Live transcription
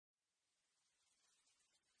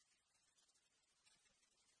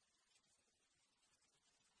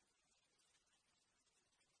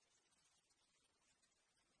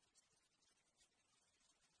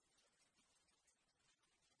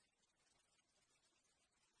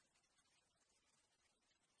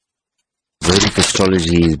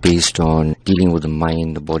astrology is based on dealing with the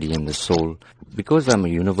mind, the body and the soul. Because I'm a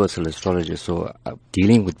universal astrologer, so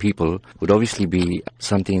dealing with people would obviously be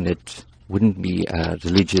something that wouldn't be a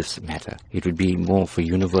religious matter. It would be more for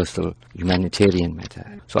universal humanitarian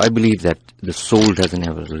matter. So I believe that the soul doesn't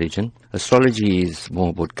have a religion. Astrology is more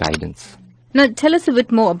about guidance. Now, tell us a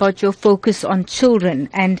bit more about your focus on children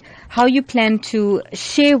and how you plan to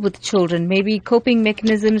share with children, maybe coping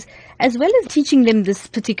mechanisms, as well as teaching them this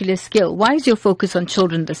particular skill. Why is your focus on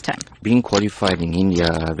children this time? Being qualified in India,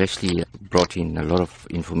 I've actually brought in a lot of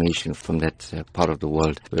information from that part of the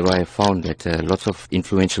world, where I found that lots of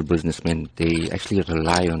influential businessmen, they actually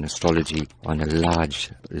rely on astrology on a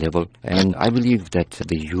large level. And I believe that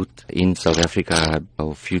the youth in South Africa are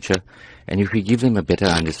our future. And if we give them a better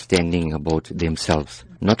understanding about themselves,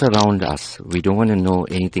 not around us, we don't want to know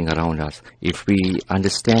anything around us. If we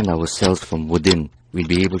understand ourselves from within, we'll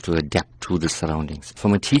be able to adapt to the surroundings.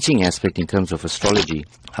 From a teaching aspect in terms of astrology,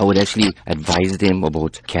 I would actually advise them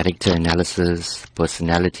about character analysis,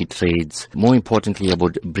 personality traits, more importantly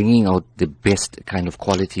about bringing out the best kind of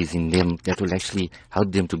qualities in them that will actually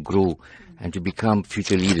help them to grow and to become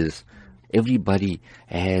future leaders. Everybody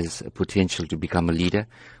has a potential to become a leader,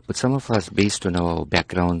 but some of us, based on our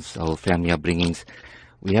backgrounds, our family upbringings,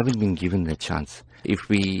 we haven't been given that chance. If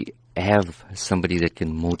we have somebody that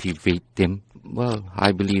can motivate them, well,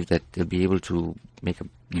 I believe that they'll be able to make a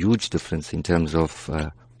huge difference in terms of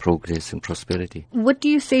progress and prosperity. What do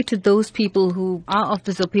you say to those people who are of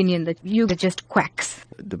this opinion that you are just quacks?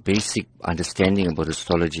 The basic understanding about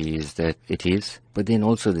astrology is that it is, but then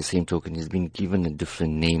also the same token is being given a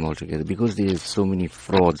different name altogether, because there's so many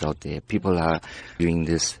frauds out there. People are doing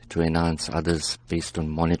this to enhance others based on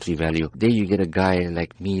monetary value. There you get a guy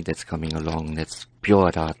like me that's coming along, that's pure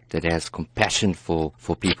at heart, that has compassion for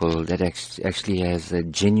people, that actually has a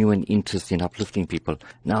genuine interest in uplifting people.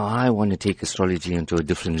 Now I want to take astrology into a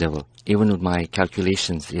different level. Even with my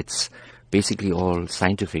calculations, it's basically all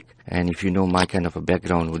scientific. And if you know, my kind of a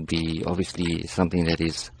background would be obviously something that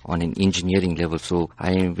is on an engineering level. So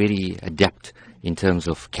I am very adept in terms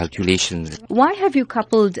of calculations. Why have you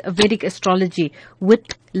coupled Vedic astrology with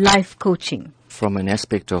life coaching? From an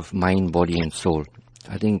aspect of mind, body and soul,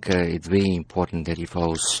 I think it's very important that if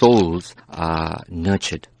our souls are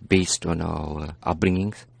nurtured based on our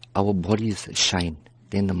upbringings, our bodies shine,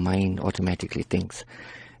 then the mind automatically thinks.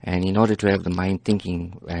 And in order to have the mind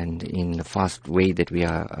thinking, and in the fast way that we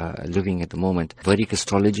are living at the moment, Vedic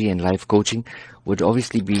astrology and life coaching would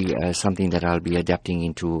obviously be something that I'll be adapting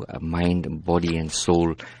into a mind, body and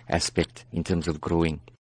soul aspect in terms of growing.